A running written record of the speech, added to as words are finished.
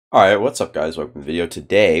Alright, what's up guys? Welcome to the video.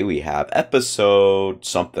 Today we have episode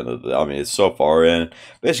something of the, it's so far in.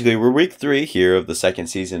 Basically, we're week 3 here of the second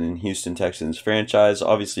season in Houston Texans franchise.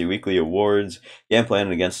 Obviously, weekly awards, game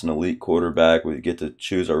plan against an elite quarterback. We get to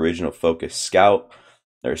choose our regional focus scout.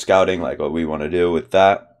 They're scouting, like what we want to do with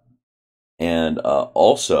that. And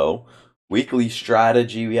also, weekly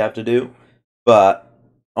strategy we have to do. But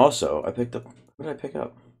also, I picked up, what did I pick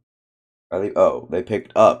up? They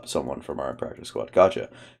picked up someone from our practice squad. Gotcha.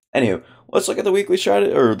 Anywho, let's look at the weekly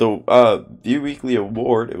strategy or the View Weekly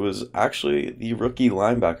Award. It was actually the rookie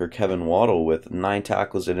linebacker Kevin Waddle with 9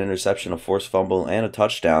 tackles, an interception, a forced fumble, and a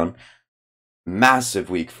touchdown. Massive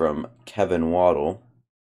week from Kevin Waddle.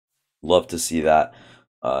 Love to see that.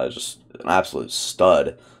 Just an absolute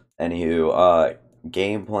stud. Anywho,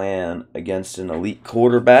 game plan against an elite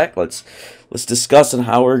quarterback. Let's discuss on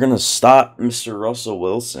how we're gonna stop Mr. Russell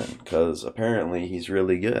Wilson, because apparently he's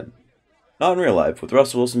really good. Not in real life. With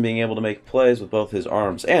Russell Wilson being able to make plays with both his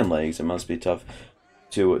arms and legs, it must be tough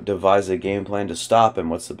to devise a game plan to stop him.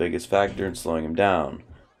 What's the biggest factor in slowing him down?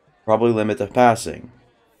 Probably limit the passing.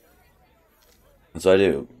 So I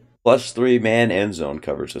do. +3 man end zone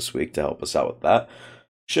coverage this week to help us out with that.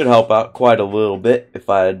 Should help out quite a little bit if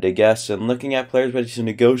I had to guess. And looking at players ready to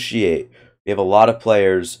negotiate, we have a lot of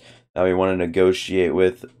players that we want to negotiate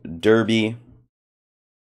with. Derby,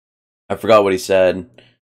 I forgot what he said.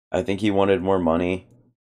 I think he wanted more money.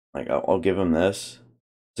 Like, I'll give him this.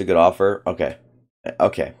 It's a good offer. Okay.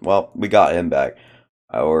 Okay, well, we got him back.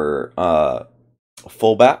 Our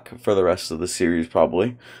fullback for the rest of the series,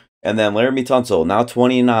 probably. And then Laramie Tunsil, now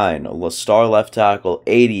 29. A star left tackle,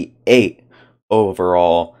 88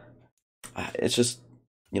 overall. It's just,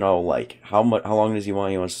 like, how long does he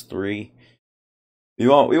want? He wants 3. We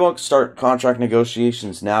won't start contract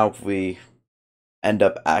negotiations now if we end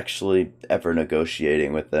up actually ever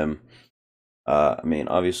negotiating with them.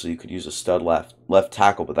 Obviously you could use a stud left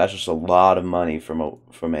tackle, but that's just a lot of money from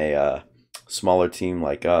a smaller team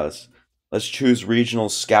like us. Let's choose regional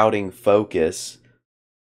scouting focus.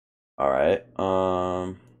 All right.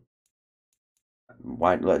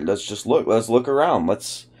 Let's look around.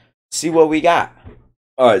 Let's see what we got.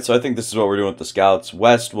 All right, so I think this is what we're doing with the scouts.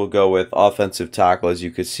 West will go with offensive tackle, as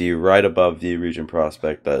you could see right above the region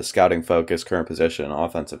prospect. The scouting focus, current position,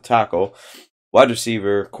 offensive tackle, wide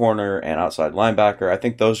receiver, corner, and outside linebacker. I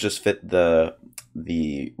think those just fit the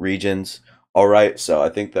regions. All right, so I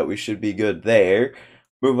think that we should be good there.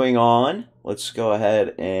 Moving on, let's go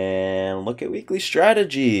ahead and look at weekly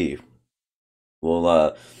strategy.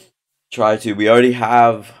 We'll try to. We already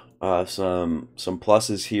have some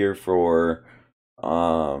pluses here for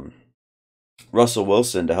Russell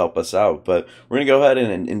Wilson to help us out, but we're gonna go ahead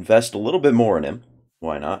and invest a little bit more in him.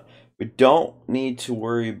 Why not? We don't need to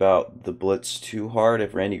worry about the blitz too hard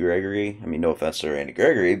if Randy Gregory. No offense to Randy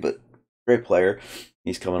Gregory, but great player.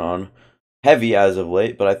 He's coming on heavy as of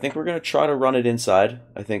late, but I think we're gonna try to run it inside.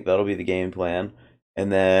 I think that'll be the game plan.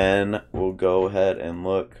 And then we'll go ahead and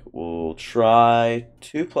look. We'll try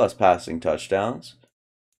 2+ passing touchdowns.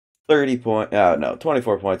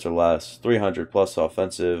 24 points or less, 300+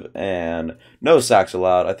 offensive, and no sacks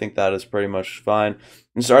allowed. I think that is pretty much fine.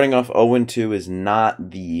 And starting off 0-2 is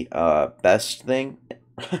not the best thing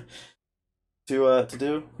to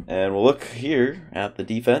do. And we'll look here at the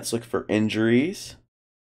defense, look for injuries.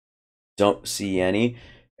 Don't see any.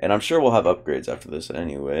 And I'm sure we'll have upgrades after this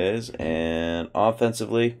anyways. And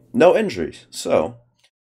offensively, no injuries. So,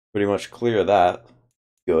 pretty much clear that.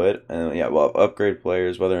 Good. And yeah, we'll upgrade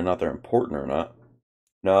players, whether or not they're important or not.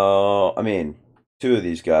 No, 2 of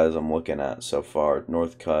these guys I'm looking at so far.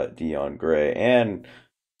 Northcutt, Dion Gray, and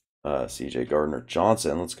CJ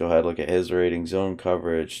Gardner-Johnson. Let's go ahead and look at his rating. Zone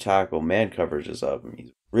coverage, tackle, man coverage is up.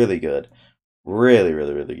 He's really good. Really,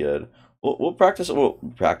 really, really good. We'll practice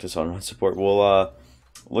on run support. We'll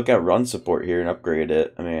look at run support here and upgrade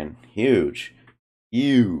it. Huge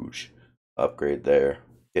upgrade there.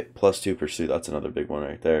 Get +2 pursuit. That's another big one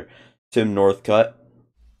right there. Tim Northcutt,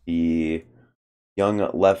 the young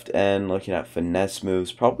left end, looking at finesse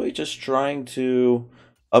moves. Probably just trying to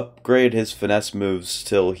upgrade his finesse moves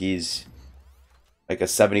till he's like a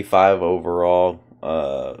 75 overall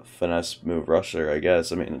finesse move rusher, I guess.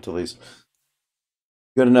 Until he's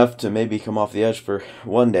good enough to maybe come off the edge for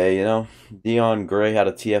one day, Dion Gray had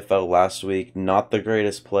a TFL last week. Not the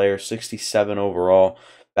greatest player, 67 overall.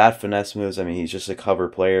 Bad finesse moves. He's just a cover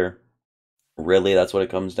player. Really, that's what it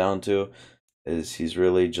comes down to. Is he's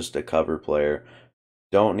really just a cover player.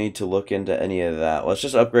 Don't need to look into any of that. Let's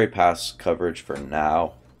just upgrade pass coverage for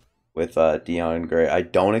now with Dion Gray. I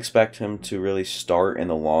don't expect him to really start in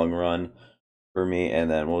the long run for me, and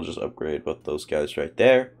then we'll just upgrade both those guys right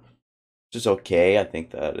there. which is okay. I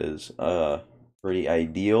think that is pretty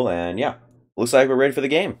ideal. And yeah, looks like we're ready for the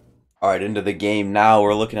game. All right, into the game now.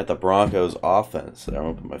 We're looking at the Broncos offense. I'm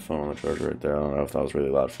gonna put my phone on the charger right there. I don't know if that was really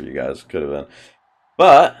loud for you guys. Could have been.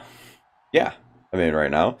 But yeah, I mean, right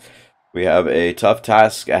now we have a tough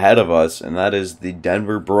task ahead of us, and that is the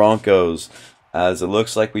Denver Broncos. As it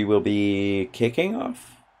looks like we will be kicking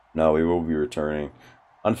off. No, we will be returning.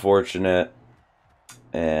 Unfortunate.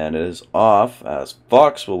 And it is off as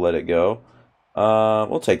Fox will let it go.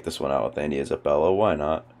 We'll take this one out with Andy Isabella. Why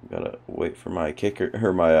not? Gotta wait for my kicker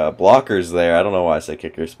or my blockers there. I don't know why I say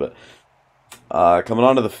kickers, but coming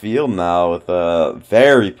onto the field now with a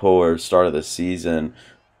very poor start of the season.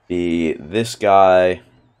 This guy,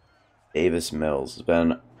 Davis Mills, has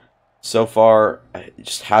been so far, it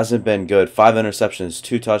just hasn't been good. 5 interceptions,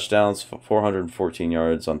 2 touchdowns, 414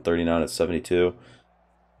 yards on 39 of 72.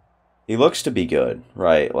 He looks to be good,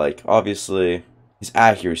 right? Like, obviously, his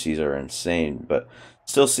accuracies are insane, but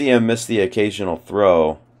still see him miss the occasional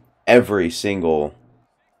throw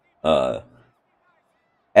uh,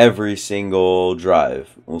 every single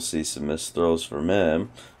drive. We'll see some missed throws from him.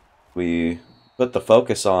 We put the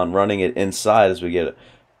focus on running it inside as we get a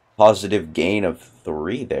positive gain of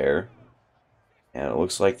 3 there. And it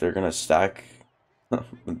looks like they're going to stack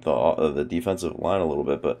the defensive line a little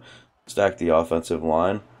bit, but stack the offensive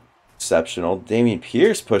line. Exceptional. Dameon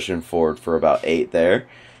Pierce pushing forward for about 8 there.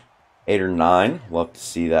 8 or 9. Love to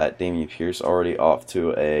see that. Dameon Pierce already off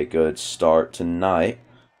to a good start tonight.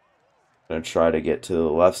 Gonna try to get to the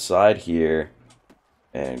left side here.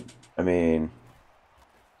 And, I mean,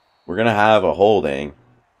 we're gonna have a holding. I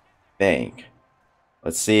think.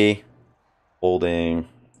 Let's see. Holding.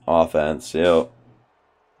 Offense. Yep.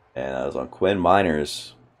 And that was on Quinn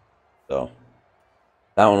Miners. So,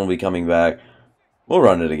 that one will be coming back. We'll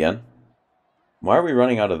run it again. Why are we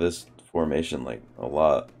running out of this formation like a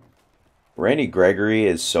lot? Randy Gregory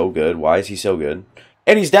is so good. Why is he so good?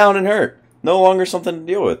 And he's down and hurt. No longer something to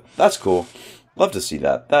deal with. That's cool. Love to see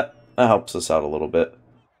that. That helps us out a little bit.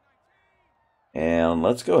 And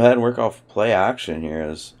let's go ahead and work off play action here,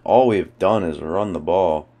 as all we've done is run the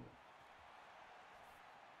ball.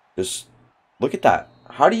 Just look at that.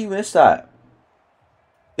 How do you miss that?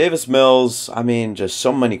 Davis Mills, I mean, just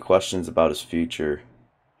so many questions about his future.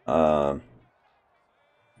 I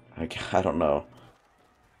don't know.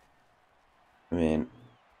 I mean,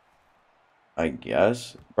 I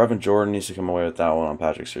guess Brevin Jordan needs to come away with that one on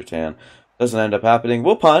Patrick Surtain. Doesn't end up happening.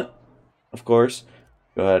 We'll punt, of course.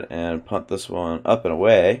 Go ahead and punt this one up and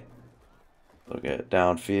away. Look at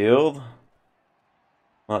downfield.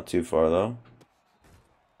 Not too far, though.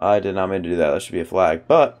 I did not mean to do that. That should be a flag,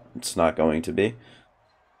 but it's not going to be.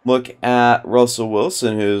 Look at Russell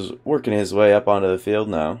Wilson, who's working his way up onto the field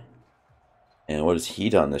now. And what has he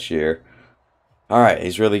done this year? All right,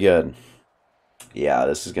 he's really good. Yeah,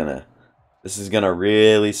 this is gonna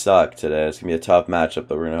really suck today. It's gonna be a tough matchup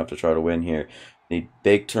that we're gonna have to try to win here. Need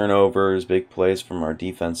big turnovers, big plays from our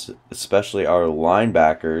defense, especially our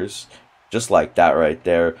linebackers. Just like that right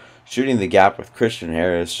there. Shooting the gap with Christian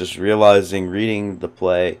Harris, just reading the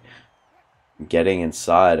play, getting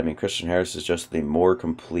inside. I mean, Christian Harris is just the more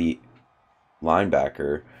complete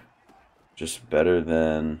linebacker. Just better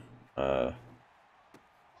than Kevin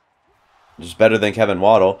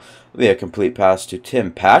Waddle. It'll be a complete pass to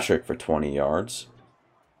Tim Patrick for 20 yards,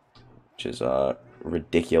 which is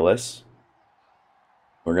ridiculous.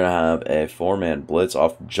 We're going to have a 4-man blitz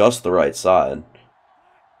off just the right side.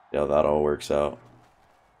 Yeah, that all works out.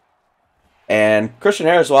 And Christian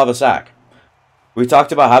Harris will have a sack. We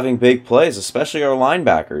talked about having big plays, especially our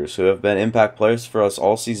linebackers, who have been impact players for us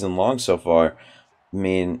all season long so far. I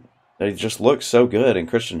mean, they just look so good, and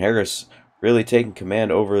Christian Harris really taking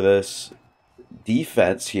command over this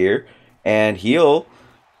defense here, and he'll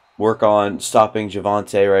work on stopping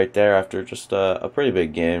Javonte right there after just a pretty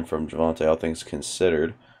big game from Javonte, all things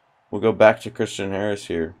considered. We'll go back to Christian Harris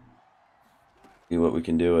here. See what we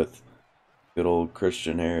can do with good old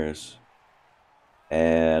Christian Harris.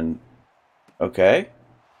 And okay,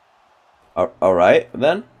 all right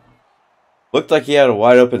then. Looked like he had a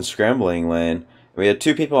wide open scrambling lane. We had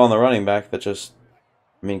 2 people on the running back that just,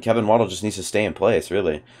 I mean, Kevin Waddle just needs to stay in place,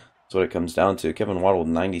 really. That's what it comes down to. Kevin Waddle,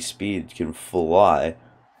 90 speed, can fly.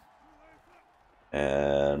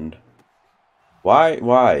 And why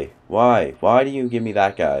do you give me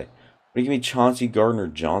that guy? Why do you give me Chauncey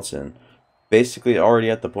Gardner-Johnson? Basically already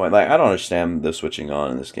at the point, like, I don't understand the switching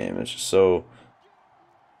on in this game. It's just so,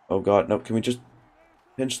 oh god, no, can we just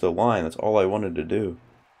pinch the line? That's all I wanted to do.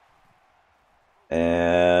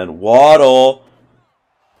 And Waddle.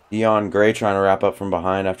 Dion Gray trying to wrap up from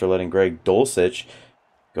behind after letting Greg Dulcich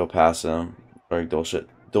go past him. Greg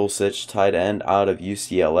Dulcich, tight end out of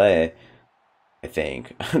UCLA. I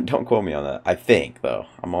think. Don't quote me on that. I think, though.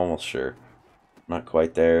 I'm almost sure. Not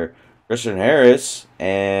quite there. Christian Harris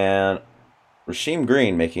and Rasheem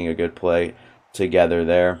Green making a good play together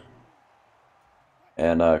there.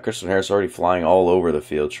 And Christian Harris already flying all over the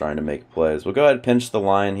field trying to make plays. We'll go ahead and pinch the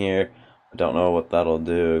line here. I don't know what that'll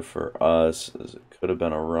do for us, as it could have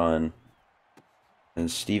been a run. And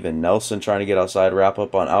Steven Nelson trying to get outside, wrap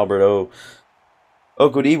up on Alberto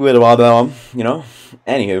Okwudigwe, you know.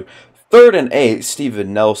 Anywho, 3rd and 8,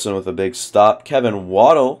 Steven Nelson with a big stop. Kevin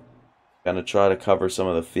Waddle going to try to cover some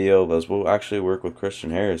of the field, as we'll actually work with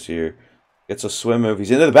Christian Harris here. Gets a swim move.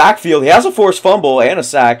 He's into the backfield. He has a forced fumble and a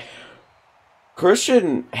sack.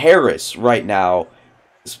 Christian Harris right now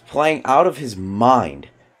is playing out of his mind.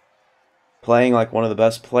 Playing like one of the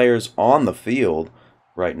best players on the field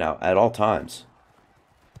right now at all times.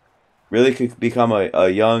 Really could become a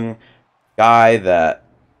young guy that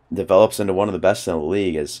develops into one of the best in the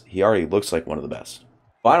league, as he already looks like one of the best.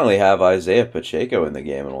 Finally have Isaiah Pacheco in the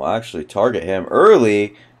game, and we'll actually target him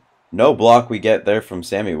early. No block we get there from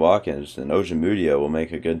Sammy Watkins, and Ojemudia will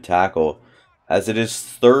make a good tackle, as it is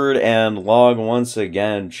 3rd and long once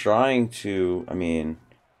again, trying to,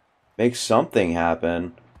 make something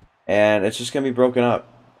happen, and it's just going to be broken up.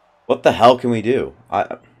 What the hell can we do?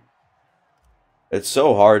 It's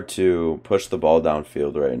so hard to push the ball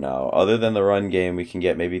downfield right now. Other than the run game, we can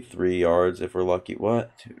get maybe 3 yards if we're lucky.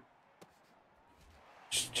 What? Dude.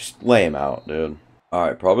 Just lay him out, dude.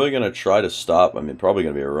 Alright, probably going to try to stop. Probably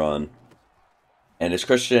going to be a run. And it's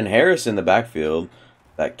Christian Harris in the backfield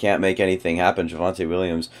that can't make anything happen. Javonte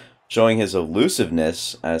Williams showing his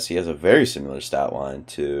elusiveness, as he has a very similar stat line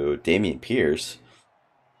to Dameon Pierce.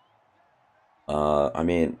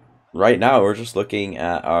 Right now we're just looking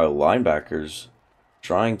at our linebackers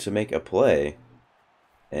trying to make a play.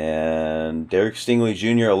 And Derek Stingley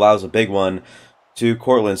Jr. allows a big one to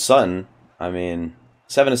Cortland Sutton.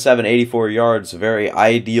 7-7, 84 yards. Very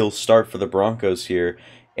ideal start for the Broncos here.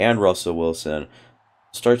 And Russell Wilson.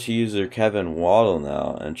 Start to use their Kevin Waddle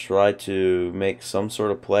now and try to make some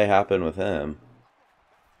sort of play happen with him.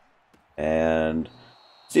 And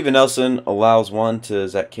Steven Nelson allows one to,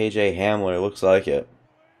 is that KJ Hamler? Looks like it.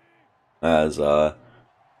 As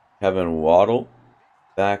Kevin Waddle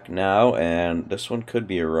back now, and this one could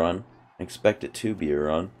be a run. Expect it to be a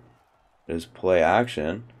run. It is play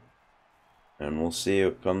action, and we'll see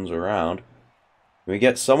what comes around. We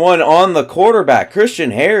get someone on the quarterback,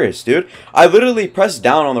 Christian Harris, dude. I literally pressed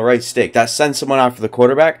down on the right stick. That sends someone out for the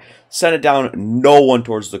quarterback. Sent it down, no one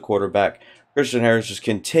towards the quarterback. Christian Harris just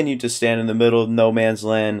continued to stand in the middle of no man's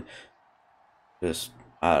land. Just,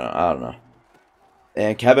 I don't know.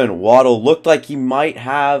 And Kevin Waddle looked like he might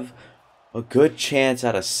have a good chance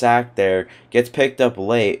at a sack there. Gets picked up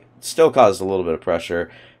late. Still caused a little bit of pressure.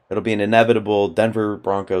 It'll be an inevitable Denver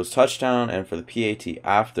Broncos touchdown. And for the PAT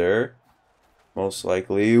after, most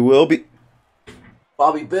likely will be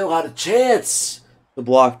Bobby Bill had a chance to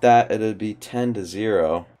block that. It'll be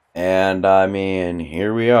 10-0. And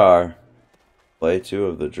here we are. Play 2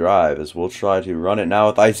 of the drive, as we'll try to run it now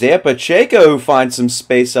with Isaiah Pacheco, who finds some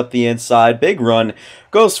space up the inside. Big run.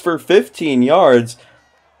 Goes for 15 yards.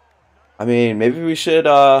 Maybe we should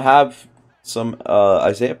have some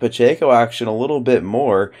Isaiah Pacheco action a little bit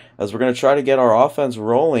more, as we're going to try to get our offense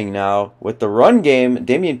rolling now with the run game.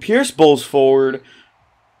 Dameon Pierce bowls forward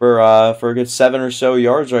for a good 7 or so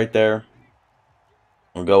yards right there.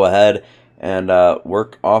 We'll go ahead and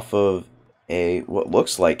work off of what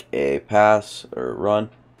looks like a pass or run,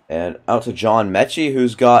 and out to John Mechie,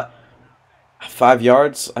 who's got 5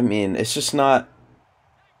 yards. It's just not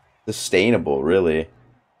sustainable, really.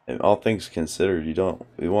 And all things considered,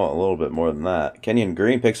 we want a little bit more than that. Kenyon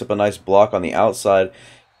Green picks up a nice block on the outside.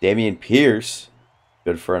 Dameon Pierce,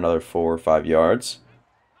 good for another 4 or 5 yards.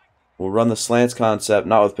 We'll run the slants concept,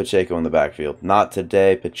 not with Pacheco in the backfield. Not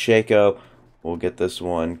today. Pacheco will get this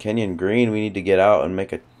one. Kenyon Green, we need to get out and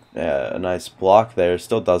make a nice block there.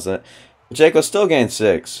 Still doesn't. Pacheco still gains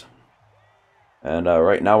 6. And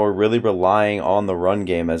right now we're really relying on the run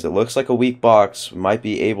game, as it looks like a weak box. We might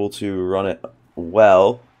be able to run it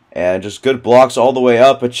well. And just good blocks all the way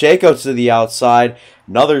up. Pacheco to the outside.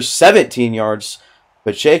 Another 17 yards.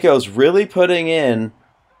 Pacheco's really putting in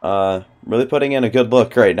a good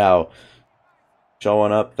look right now.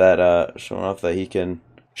 Showing up that he can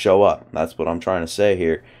show up. That's what I'm trying to say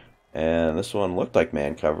here. And this one looked like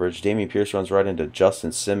man coverage. Dameon Pierce runs right into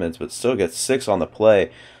Justin Simmons, but still gets 6 on the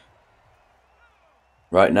play.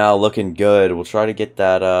 Right now, looking good. We'll try to get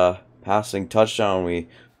that passing touchdown we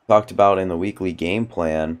talked about in the weekly game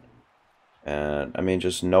plan. And,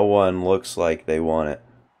 just no one looks like they want it.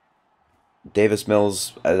 Davis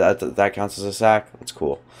Mills, that counts as a sack. That's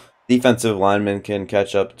cool. Defensive lineman can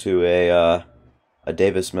catch up to a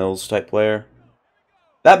Davis Mills type player.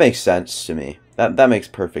 That makes sense to me. That makes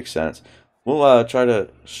perfect sense. We'll try to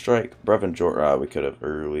strike Brevin Jordan. We could have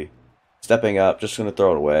early. Stepping up, just gonna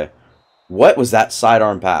throw it away. What was that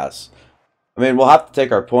sidearm pass? I mean, we'll have to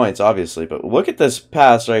take our points, obviously, but look at this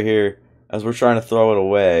pass right here as we're trying to throw it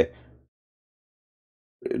away.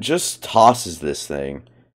 It just tosses this thing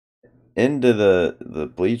into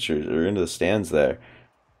the bleachers or into the stands there.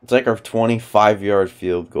 It's like our 25-yard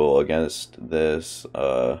field goal against this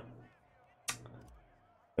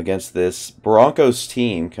Broncos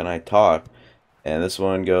team. Can I talk? And this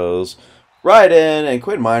one goes right in, and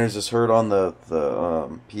Quinn Miners is hurt on the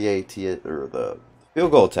PAT or the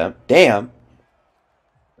field goal attempt. Damn.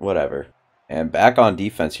 Whatever. And back on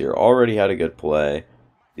defense here. Already had a good play.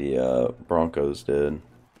 The Broncos did.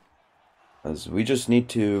 As we just need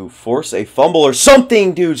to force a fumble or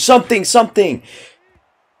something, dude. Something.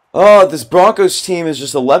 Oh, this Broncos team is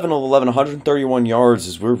just 11 of 11, 131 yards.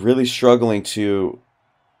 As we're really struggling to,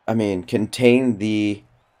 contain the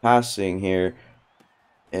passing here.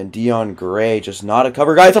 And Dion Gray just not a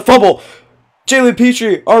cover guy. It's a fumble. Jalen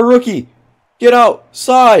Petrie, our rookie. Get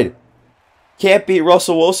outside. Can't beat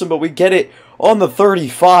Russell Wilson, but we get it on the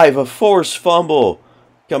 35. A forced fumble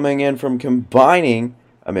coming in from combining.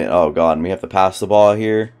 Oh, God, and we have to pass the ball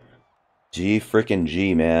here. G,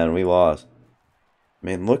 man. We lost.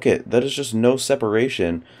 Look at that. Is just no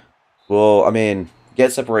separation. Well,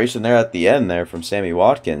 get separation there at the end there from Sammy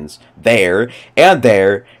Watkins. There, and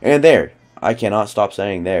there, and there. I cannot stop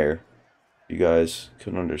saying there. You guys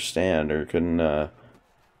couldn't understand or couldn't know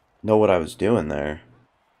what I was doing there.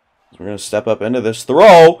 So we're going to step up into this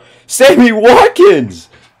throw. Sammy Watkins!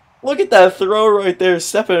 Look at that throw right there,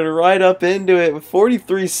 stepping right up into it with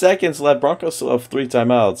 43 seconds left. Broncos still have 3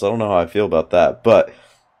 timeouts. I don't know how I feel about that, but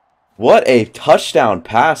what a touchdown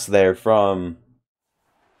pass there from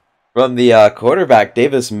the quarterback,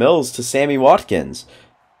 Davis Mills, to Sammy Watkins.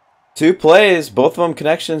 2 plays, both of them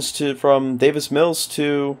connections from Davis Mills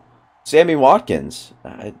to Sammy Watkins.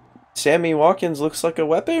 Sammy Watkins looks like a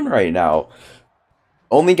weapon right now.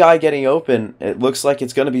 Only guy getting open, it looks like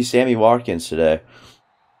it's going to be Sammy Watkins today.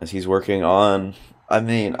 As he's working on, I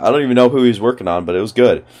don't even know who he's working on, but it was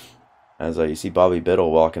good. As you see Bobby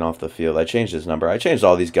Biddle walking off the field. I changed his number. I changed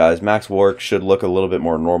all these guys. Max Wark should look a little bit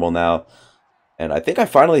more normal now. And I think I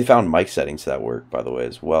finally found mic settings that work, by the way,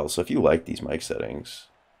 as well. So if you like these mic settings,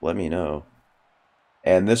 let me know.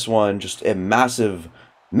 And this one, just a massive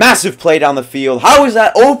play down the field. How is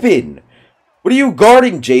that open? What are you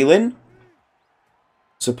guarding, Jalen?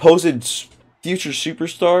 Supposed future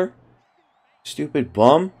superstar? Stupid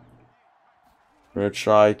bum. We're going to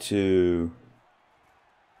try to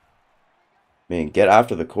get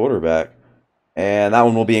after the quarterback. And that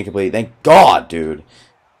one will be incomplete. Thank God, dude.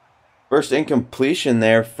 First incompletion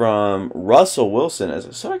there from Russell Wilson. As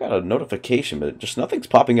I said, I got a notification, but just nothing's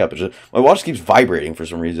popping up. My watch keeps vibrating for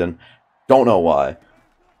some reason. Don't know why.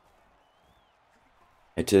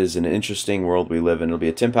 It is an interesting world we live in. It'll be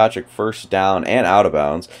a Tim Patrick first down and out of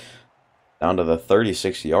bounds. Down to the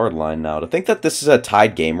 36-yard line now. To think that this is a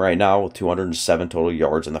tied game right now with 207 total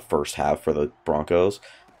yards in the first half for the Broncos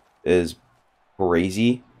is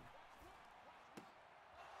crazy.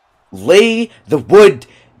 Lay the wood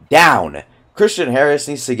down. Christian Harris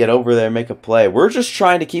needs to get over there and make a play. We're just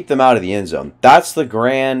trying to keep them out of the end zone. That's the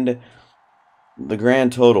grand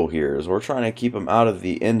total here. Is we're trying to keep them out of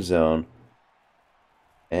the end zone.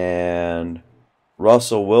 And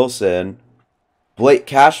Russell Wilson, Blake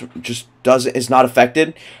Cashman just is not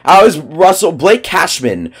affected. How is Blake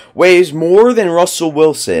Cashman weighs more than Russell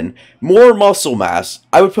Wilson, more muscle mass.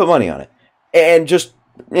 I would put money on it. And just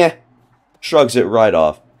shrugs it right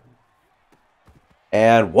off.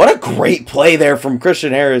 And what a great play there from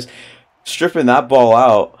Christian Harris, stripping that ball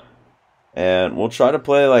out. And we'll try to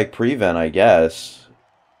play like prevent, I guess.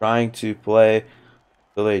 Trying to play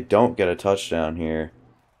so they don't get a touchdown here.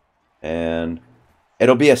 And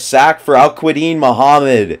it'll be a sack for Al-Quadin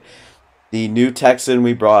Muhammad, the new Texan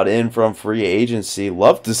we brought in from free agency.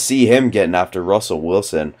 Love to see him getting after Russell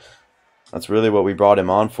Wilson. That's really what we brought him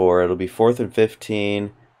on for. It'll be 4th and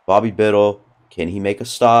 15. Bobby Biddle, can he make a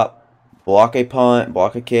stop? Block a punt,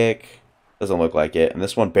 block a kick. Doesn't look like it. And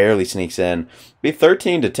this one barely sneaks in. Be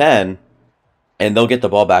 13-10. And they'll get the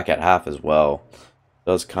ball back at half as well.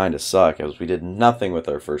 Does kind of suck as we did nothing with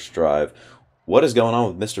our first drive. What is going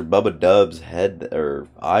on with Mr. Bubba Dub's head or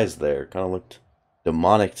eyes there? Kind of looked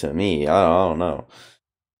demonic to me. I don't know.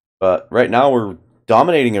 But right now we're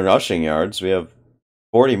dominating in rushing yards. We have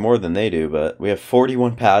 40 more than they do, but we have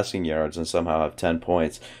 41 passing yards and somehow have 10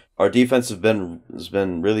 points. our defense has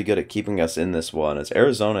been really good at keeping us in this one. As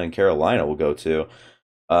Arizona and Carolina will go to.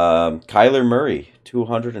 Kyler Murray,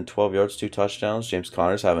 212 yards, 2 touchdowns. James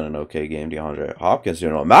Conner's having an okay game. DeAndre Hopkins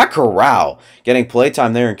doing well. Matt Corral getting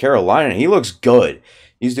playtime there in Carolina. He looks good.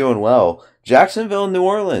 He's doing well. Jacksonville and New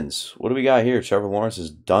Orleans. What do we got here? Trevor Lawrence has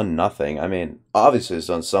done nothing. I mean, obviously he's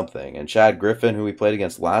done something. And Chad Griffin, who we played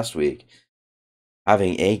against last week,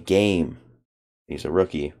 having a game. He's a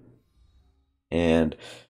rookie. And,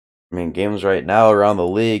 I mean, games right now around the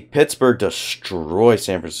league. Pittsburgh destroys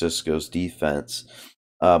San Francisco's defense.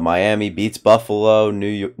 Miami beats Buffalo.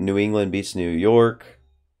 New England beats New York.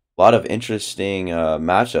 A lot of interesting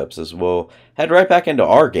matchups as we'll head right back into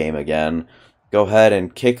our game again. Go ahead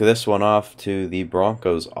and kick this one off to the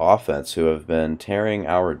Broncos offense, who have been tearing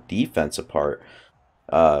our defense apart.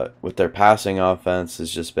 With their passing offense,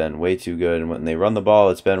 has just been way too good. And when they run the ball,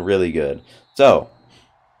 it's been really good. So,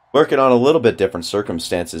 working on a little bit different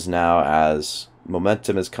circumstances now as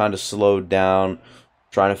momentum has kind of slowed down.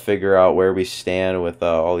 Trying to figure out where we stand with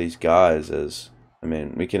all these guys. I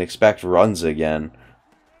mean, we can expect runs again.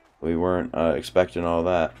 We weren't expecting all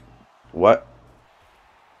that. What?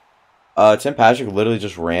 Tim Patrick literally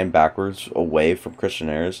just ran backwards away from Christian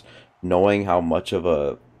Harris, knowing how much of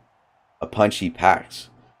a punch he packs.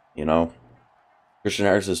 You know? Christian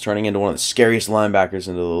Harris is turning into one of the scariest linebackers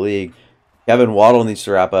into the league. Kevin Waddle needs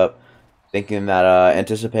to wrap up, thinking that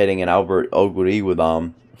anticipating an Albert Oguri with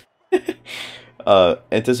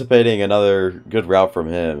anticipating another good route from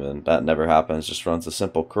him, and that never happens. Just runs a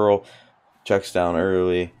simple curl, checks down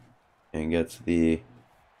early, and gets the...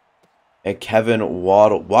 And Kevin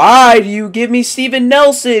Waddle. Why do you give me Steven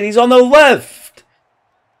Nelson? He's on the left.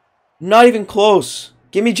 Not even close.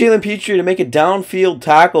 Give me Jalen Petrie to make a downfield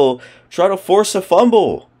tackle. Try to force a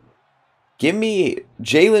fumble. Give me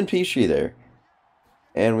Jalen Petrie there.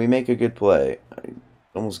 And we make a good play.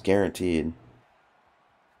 Almost guaranteed.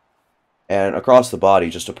 And across the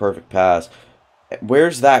body, just a perfect pass.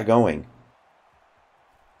 Where's that going?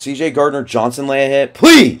 CJ Gardner-Johnson lay a hit.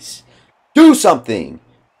 Please! Do something!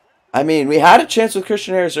 I mean, we had a chance with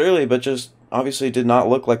Christian Harris early, but just obviously did not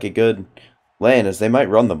look like a good lane, as they might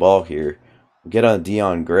run the ball here. Get on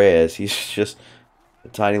Deion Gray, as he's just a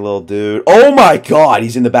tiny little dude. Oh my god,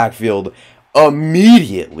 he's in the backfield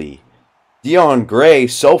immediately. Deion Gray,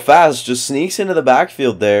 so fast, just sneaks into the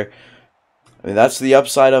backfield there. I mean, that's the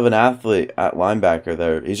upside of an athlete at linebacker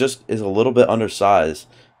there. He just is a little bit undersized.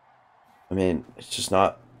 I mean, it's just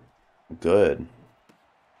not good.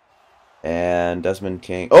 And Desmond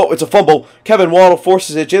King. Oh, it's a fumble. Kevin Waddle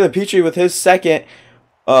forces it. Jalen Petrie with his second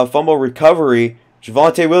fumble recovery.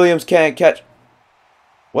 Javonte Williams can't catch.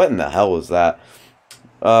 What in the hell was that?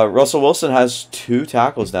 Russell Wilson has 2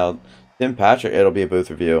 tackles now. Tim Patrick. It'll be a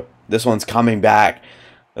booth review. This one's coming back.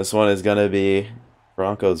 This one is going to be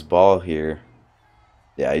Broncos ball here.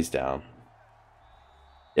 Yeah, he's down.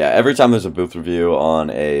 Yeah, every time there's a booth review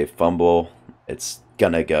on a fumble, it's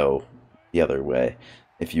going to go the other way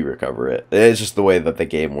if you recover it. It's just the way that the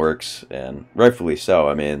game works, and rightfully so.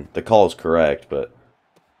 I mean, the call is correct, but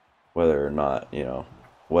whether or not, you know,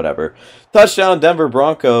 whatever. Touchdown Denver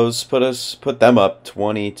Broncos put them up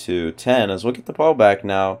 20-10 as we'll get the ball back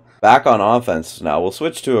now. Back on offense now. We'll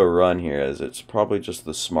switch to a run here as it's probably just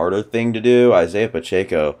the smarter thing to do. Isaiah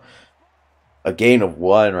Pacheco, a gain of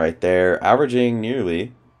 1 right there, averaging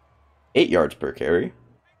nearly 8 yards per carry.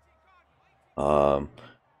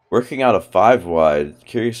 Working out a 5 wide.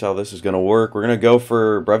 Curious how this is going to work. We're going to go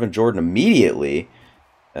for Brevin Jordan immediately,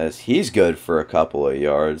 as he's good for a couple of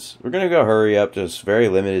yards. We're going to go hurry up. Just very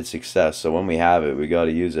limited success, so when we have it, we got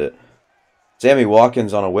to use it. Sammy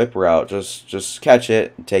Watkins on a whip route. Just catch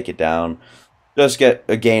it and take it down. Just get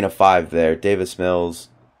a gain of 5 there. Davis Mills,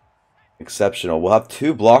 exceptional. We'll have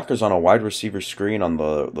 2 blockers on a wide receiver screen on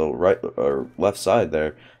the right or left side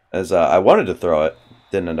there. As I wanted to throw it,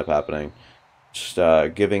 didn't end up happening. Just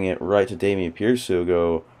giving it right to Dameon Pierce, who will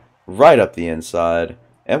go right up the inside.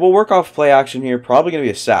 And we'll work off play action here. Probably going to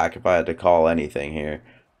be a sack if I had to call anything here.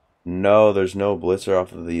 No, there's no blitzer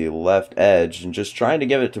off of the left edge. And just trying to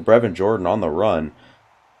give it to Brevin Jordan on the run.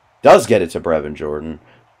 Does get it to Brevin Jordan.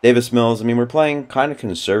 Davis Mills, I mean, we're playing kind of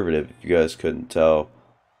conservative, if you guys couldn't tell.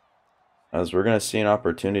 As we're going to see an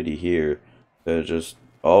opportunity here to just,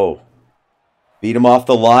 beat him off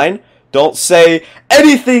the line. Don't say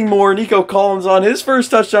anything more. Nico Collins on his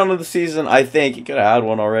first touchdown of the season. I think he could have had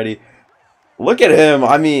one already. Look at him.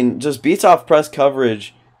 I mean, just beats off press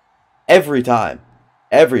coverage every time.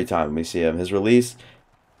 Every time we see him. His release,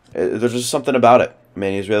 there's just something about it. I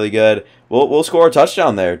mean, he's really good. We'll score a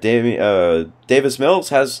touchdown there. Davis Mills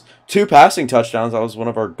has 2 passing touchdowns. That was one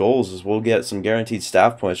of our goals, is we'll get some guaranteed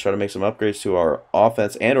staff points, try to make some upgrades to our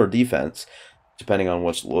offense and or defense, depending on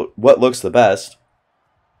what looks the best.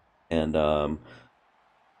 And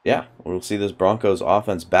yeah, we'll see this Broncos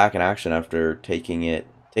offense back in action after taking a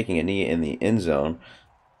knee in the end zone.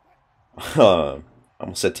 I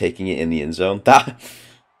almost said taking it in the end zone.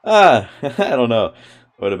 I don't know.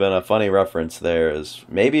 Would have been a funny reference there. As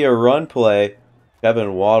maybe a run play.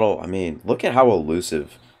 Kevin Waddle. I mean, look at how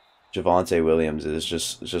elusive Javonte Williams is.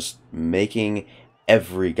 Just making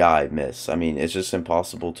every guy miss. I mean, it's just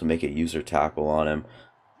impossible to make a user tackle on him.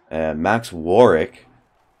 Max Warwick.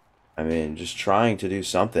 I mean, just trying to do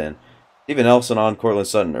something. Even Nelson on Cortland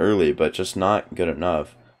Sutton early, but just not good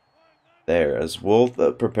enough. There, as we'll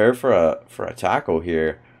prepare for a tackle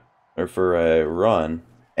here, or for a run.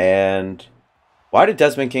 And why did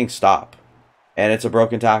Desmond King stop? And it's a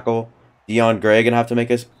broken tackle. Deion Gray gonna have to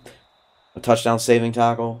make a touchdown saving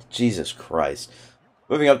tackle. Jesus Christ.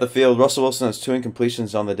 Moving up the field, Russell Wilson has 2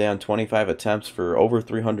 incompletions on the day on 25 attempts for over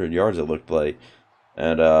 300 yards, it looked like.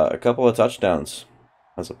 And a couple of touchdowns.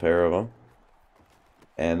 That's a pair of them.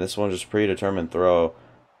 And this one just predetermined throw.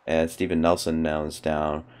 And Steven Nelson now is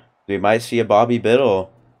down. We might see a Bobby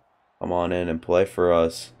Biddle come on in and play for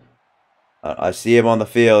us. I see him on the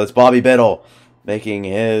field. It's Bobby Biddle making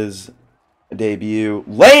his debut.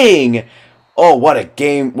 Laying! Oh, what a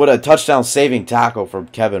game. What a touchdown saving tackle from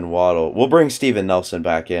Kevin Waddle. We'll bring Steven Nelson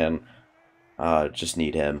back in. Just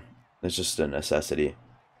need him. It's just a necessity.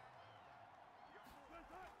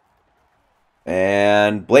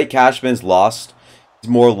 And Blake Cashman's lost. He's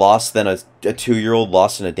more lost than a 2-year-old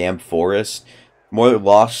lost in a damn forest. More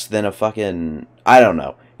lost than a fucking... I don't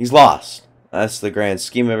know. He's lost. That's the grand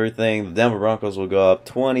scheme of everything. The Denver Broncos will go up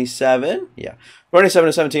 27. Yeah.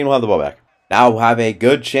 27-17. We'll have the ball back. Now we'll have a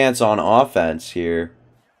good chance on offense here.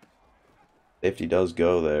 Safety does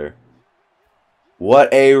go there.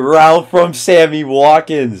 What a route from Sammy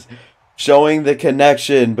Watkins. Showing the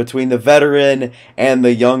connection between the veteran and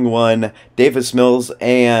the young one. Davis Mills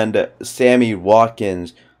and Sammy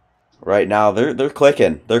Watkins. Right now, they're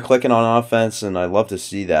clicking. They're clicking on offense, and I love to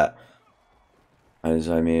see that. As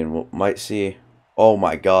I mean, we might see. Oh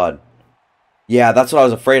my God. Yeah, that's what I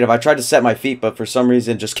was afraid of. I tried to set my feet, but for some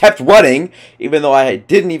reason just kept running, even though I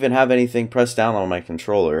didn't even have anything pressed down on my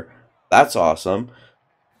controller. That's awesome.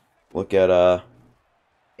 Look at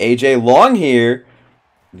AJ Long here,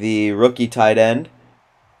 the rookie tight end.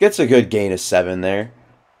 Gets a good gain of 7 there.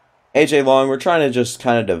 AJ Long, we're trying to just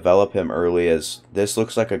kind of develop him early, as this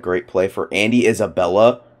looks like a great play for Andy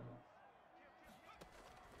Isabella.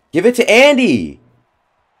 Give it to Andy!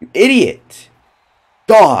 You idiot!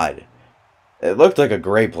 God! It looked like a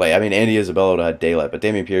great play. I mean, Andy Isabella would have had daylight, but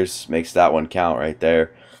Dameon Pierce makes that one count right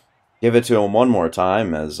there. Give it to him one more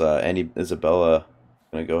time, as Andy Isabella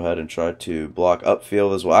going to go ahead and try to block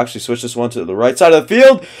upfield as well. Actually, switch this one to the right side of the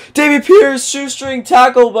field. Dameon Pierce, shoestring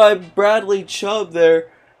tackle by Bradley Chubb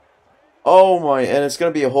there. Oh my, and it's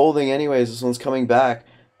going to be a holding anyways. This one's coming back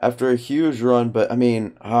after a huge run, but I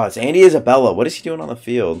mean, it's Andy Isabella. What is he doing on the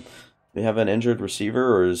field? Do we have an injured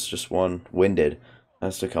receiver, or is just one winded?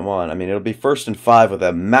 Has to come on. I mean, it'll be 1st and 5 with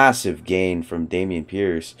a massive gain from Dameon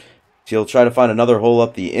Pierce. He'll try to find another hole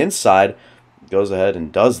up the inside. Goes ahead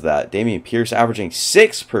and does that. Dameon Pierce averaging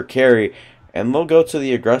 6 per carry, and they'll go to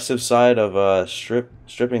the aggressive side of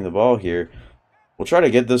stripping the ball here. We'll try to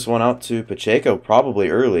get this one out to Pacheco probably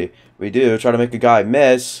early. We do. Try to make a guy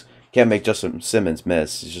miss. Can't make Justin Simmons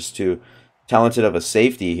miss. He's just too talented of a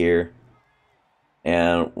safety here.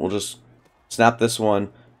 And we'll just snap this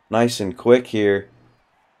one nice and quick here.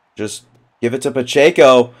 Just give it to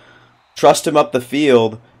Pacheco. Trust him up the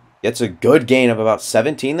field. Gets a good gain of about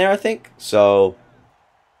 17 there, I think. So,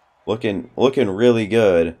 looking really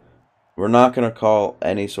good. We're not going to call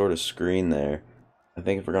any sort of screen there. I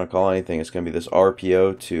think if we're going to call anything, it's going to be this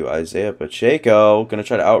RPO to Isaiah Pacheco. Going to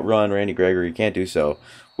try to outrun Randy Gregory. Can't do so.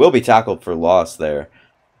 Will be tackled for loss there.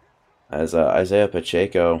 As Isaiah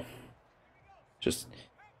Pacheco just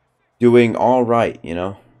doing all right, you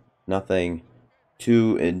know. Nothing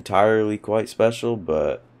too entirely quite special,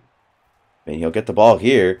 but I mean, he'll get the ball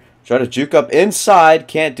here. Try to juke up inside.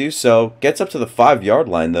 Can't do so. Gets up to the 5-yard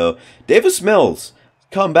line, though. Davis Mills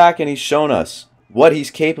come back, and he's shown us what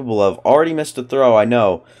he's capable of. Already missed a throw, I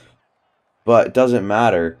know. But it doesn't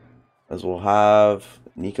matter, as we'll have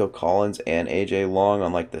Nico Collins and A.J. Long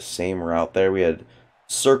on like the same route there. We had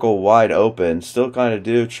circle wide open. Still kind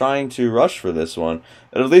of trying to rush for this one.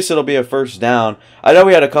 But at least it'll be a 1st down. I know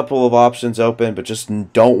we had a couple of options open, but just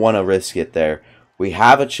don't want to risk it there. We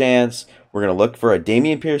have a chance. We're going to look for a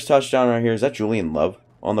Dameon Pierce touchdown right here. Is that Julian Love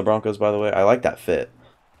on the Broncos, by the way? I like that fit.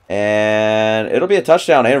 And it'll be a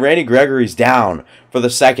touchdown. And Randy Gregory's down for the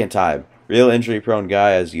second time. Real injury-prone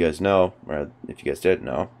guy, as you guys know, or if you guys didn't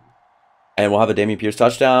know. And we'll have a Dameon Pierce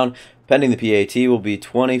touchdown. Pending the PAT will be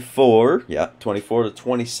 24. Yeah, 24 to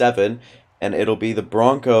 27. And it'll be the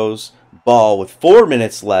Broncos' ball with 4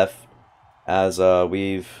 minutes left as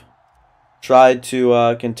we've tried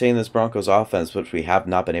to contain this Broncos offense, which we have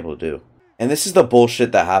not been able to do. And this is the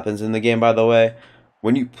bullshit that happens in the game, by the way.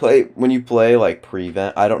 When you play like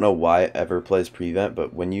prevent, I don't know why it ever plays prevent,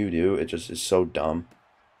 but when you do, it just is so dumb.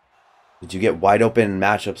 Did you get wide open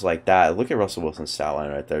matchups like that? Look at Russell Wilson's stat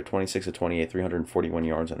line right there. 26 to 28, 341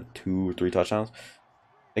 yards and 2 or 3 touchdowns.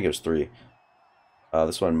 I think it was 3.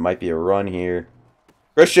 This one might be a run here.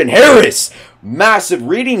 Christian Harris! Massive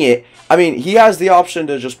reading it. I mean, he has the option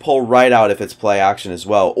to just pull right out if it's play action as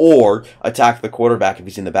well. Or attack the quarterback if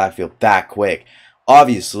he's in the backfield that quick.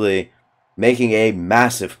 Obviously, making a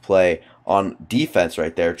massive play on defense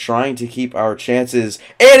right there. Trying to keep our chances.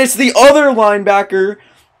 And it's the other linebacker,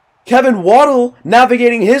 Kevin Waddle,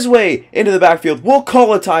 navigating his way into the backfield. We'll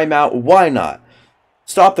call a timeout. Why not?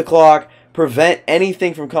 Stop the clock. Prevent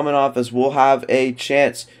anything from coming off, as we'll have a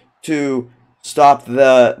chance to stop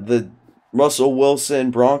the Russell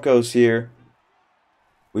Wilson Broncos here.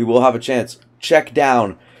 We will have a chance. Check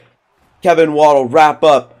down. Kevin Waddle, wrap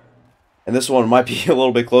up. And this one might be a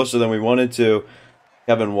little bit closer than we wanted to.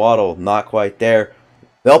 Kevin Waddle, not quite there.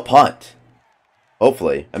 They'll punt.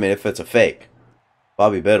 Hopefully. I mean, if it's a fake.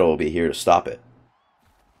 Bobby Biddle will be here to stop it.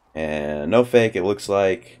 And no fake, it looks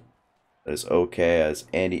like. That is okay, as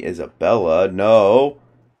Andy Isabella. No.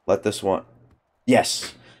 Let this one.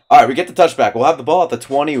 Yes. All right, we get the touchback. We'll have the ball at the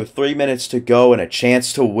 20 with 3 minutes to go and a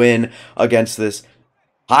chance to win against this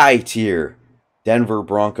high-tier Denver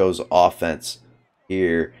Broncos offense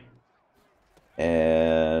here.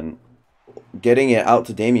 And getting it out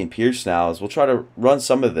to Dameon Pierce now, as we'll try to run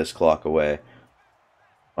some of this clock away.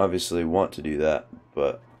 Obviously want to do that,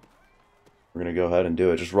 but we're going to go ahead and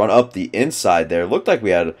do it. Just run up the inside there. Looked like we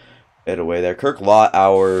had it away there. Kirk Lott,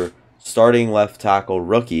 our starting left tackle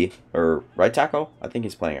rookie, or right tackle? I think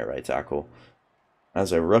he's playing at right tackle.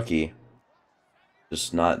 As a rookie,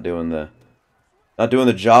 just not doing the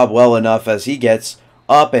job well enough, as he gets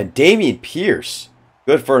up. And Dameon Pierce,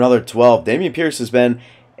 good for another 12. Dameon Pierce has been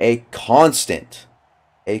a constant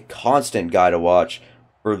guy to watch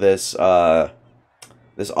for this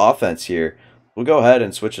this offense here. We'll go ahead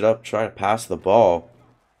and switch it up, try to pass the ball.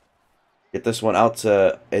 Get this one out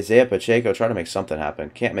to Isaiah Pacheco, try to make something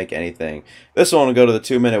happen. Can't make anything. This one will go to the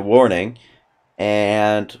 2-minute warning.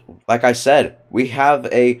 And like I said, we have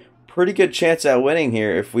a pretty good chance at winning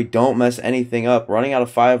here if we don't mess anything up. Running out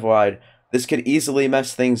of 5 wide, this could easily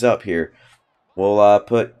mess things up here. We'll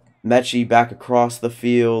put Mechie back across the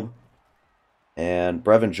field. And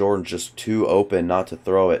Brevin Jordan's just too open not to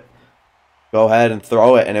throw it. Go ahead and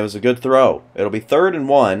throw it, and it was a good throw. It'll be 3rd and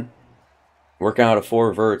 1. Working out of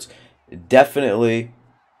 4 verts. Definitely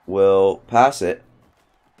will pass it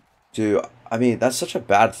to, I mean, that's such a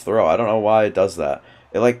bad throw. I don't know why it does that.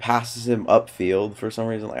 It like passes him upfield for some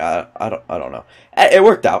reason. Like I don't know. It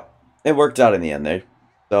worked out. It worked out in the end there.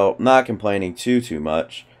 So not complaining too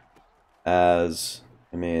much, as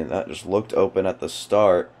I mean, that just looked open at the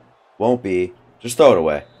start. Won't be. Just throw it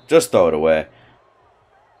away. Just throw it away.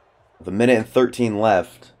 With 1:13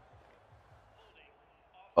 left.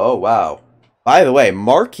 Oh wow. By the way,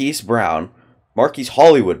 Marquise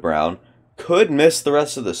Hollywood Brown, could miss the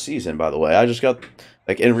rest of the season, by the way. I just got,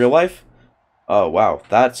 like, in real life. Oh, wow.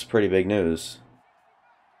 That's pretty big news.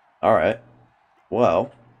 All right.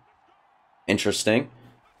 Well, interesting.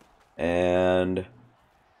 And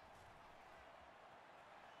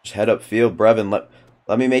just head upfield, Brevin.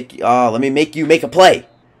 Let me make you make a play.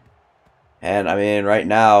 And, I mean, right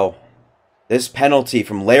now, this penalty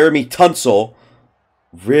from Laramie Tunsil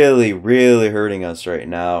really hurting us right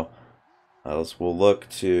now. We'll look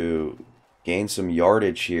to gain some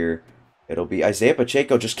yardage here. It'll be Isaiah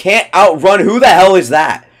Pacheco. Just can't outrun. Who the hell is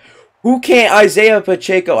that? Who can't Isaiah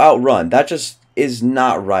Pacheco outrun? That just is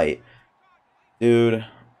not right. Dude,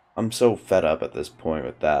 I'm so fed up at this point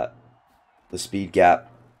with that. The speed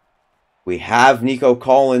gap. We have Nico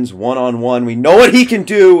Collins one-on-one. We know what he can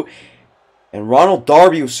do. And Ronald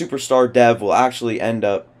Darby, superstar dev, will actually end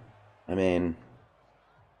up, I mean,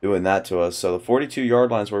 doing that to us. So the 42-yard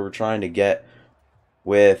line is where we're trying to get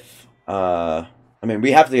with, I mean,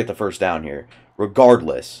 we have to get the first down here,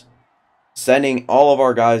 regardless. Sending all of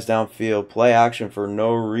our guys downfield, play action for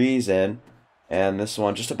no reason. And this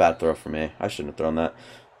one, just a bad throw for me. I shouldn't have thrown that.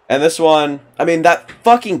 And this one, I mean, that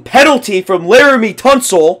fucking penalty from Laramie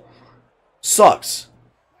Tunsil. sucks.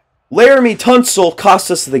 Laramie Tunsil cost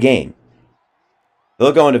us the game.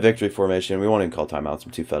 They'll go into victory formation. We won't even call timeouts.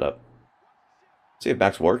 I'm too fed up. See if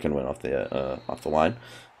Max Ward can win off the line.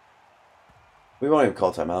 We won't even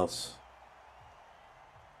call timeouts.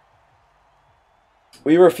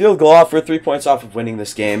 We were a field goal off. We're 3 points off of winning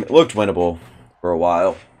this game. It looked winnable for a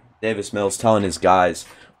while. Davis Mills telling his guys,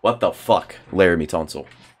 "What the fuck, Laramie Tunsil?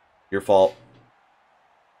 Your fault."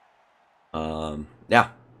 Yeah.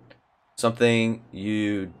 Something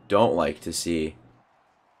you don't like to see.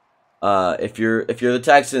 If you're the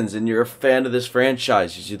Texans and you're a fan of this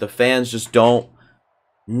franchise, the fans just don't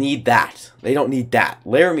need that. They don't need that.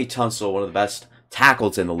 Laramie Tunsil, one of the best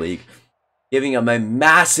tackles in the league, giving him a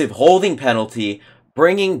massive holding penalty,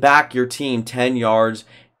 bringing back your team 10 yards,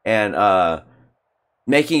 and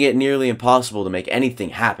making it nearly impossible to make anything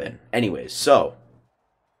happen. Anyways, so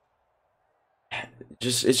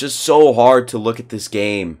it's just so hard to look at this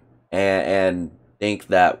game and think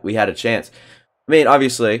that we had a chance. I mean,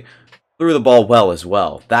 obviously, threw the ball well as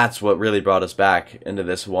well. That's what really brought us back into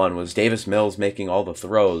this one, was Davis Mills making all the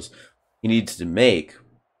throws he needs to make.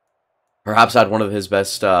 Perhaps had one of his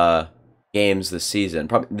best games this season.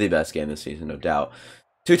 Probably the best game this season, no doubt.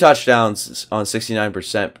 2 touchdowns on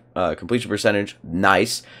 69% completion percentage.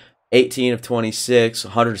 Nice. 18 of 26,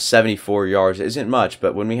 174 yards. Isn't much,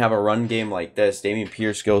 but when we have a run game like this, Dameon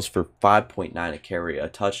Pierce goes for 5.9 a carry, a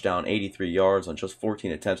touchdown, 83 yards on just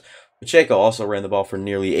 14 attempts. Pacheco also ran the ball for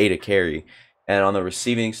nearly 8 a carry. And on the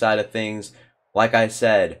receiving side of things, like I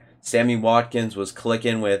said, Sammy Watkins was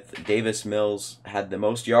clicking with Davis Mills, had the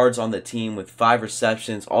most yards on the team with 5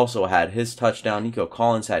 receptions, also had his touchdown. Nico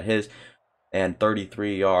Collins had his, and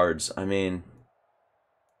 33 yards. I mean,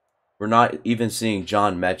 we're not even seeing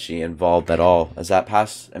John Mechie involved at all. As that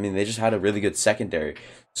pass, I mean, they just had a really good secondary.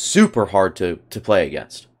 Super hard to play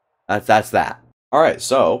against. That's that. All right,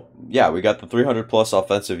 so, yeah, we got the 300-plus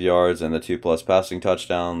offensive yards and the 2+ passing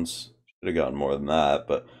touchdowns. Should have gotten more than that,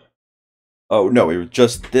 but... Oh, no, we were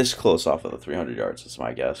just this close off of the 300 yards, is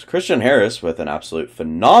my guess. Christian Harris with an absolute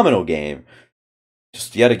phenomenal game.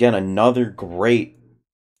 Just yet again, another great,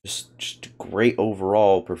 just great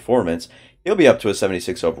overall performance. He'll be up to a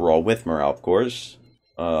 76 overall with morale, of course.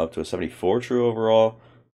 Up to a 74 true overall.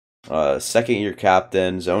 Second-year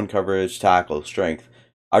captain, zone coverage, tackle, strength.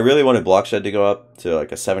 I really wanted Blockshed to go up to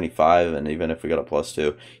like a 75, and even if we got a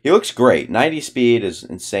 +2. He looks great. 90 speed is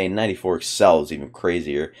insane. 94 excel is even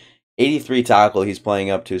crazier. 83 tackle, he's playing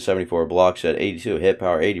up to 74 Blockshed. 82 hit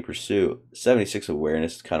power, 80 pursuit. 76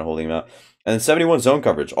 awareness, kind of holding him out. And then 71 zone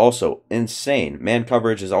coverage, also insane. Man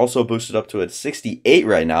coverage is also boosted up to a 68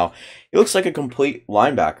 right now. He looks like a complete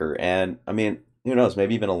linebacker, and I mean, who knows,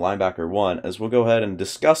 maybe even a linebacker 1, as we'll go ahead and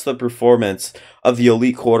discuss the performance of the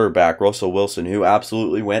elite quarterback, Russell Wilson, who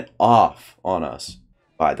absolutely went off on us,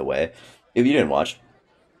 by the way. If you didn't watch,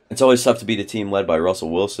 it's always tough to beat a team led by Russell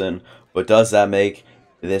Wilson, but does that make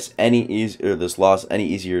this loss any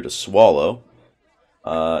easier to swallow?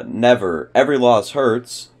 Never. Every loss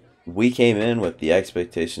hurts. We came in with the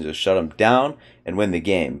expectation to shut them down and win the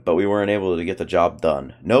game, but we weren't able to get the job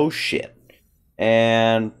done. No shit.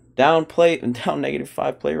 And down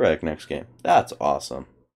 -5 play rec next game. That's awesome.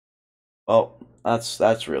 Well,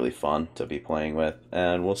 that's really fun to be playing with,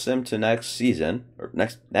 and we'll sim to next season or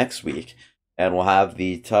next week, and we'll have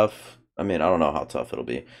the tough. I mean, I don't know how tough it'll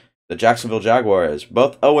be. The Jacksonville Jaguars,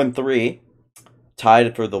 both 0-3,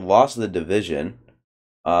 tied for the loss of the division.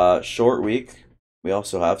 Short week. We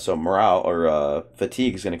also have some morale or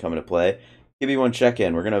fatigue is going to come into play. Give me one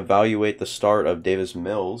check-in. We're going to evaluate the start of Davis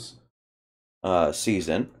Mills'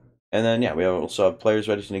 season. And then, yeah, we also have players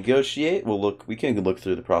ready to negotiate. We can look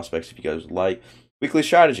through the prospects if you guys would like. Weekly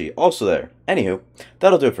strategy, also there. Anywho,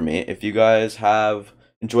 that'll do it for me. If you guys have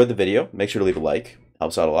enjoyed the video, make sure to leave a like.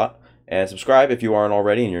 Helps out a lot. And subscribe if you aren't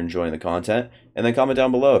already and you're enjoying the content. And then comment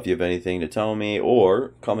down below if you have anything to tell me,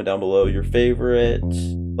 or comment down below your favorite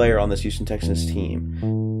player on this Houston Texans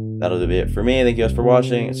team. That'll do it for me. Thank you guys for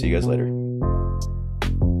watching, and see you guys later.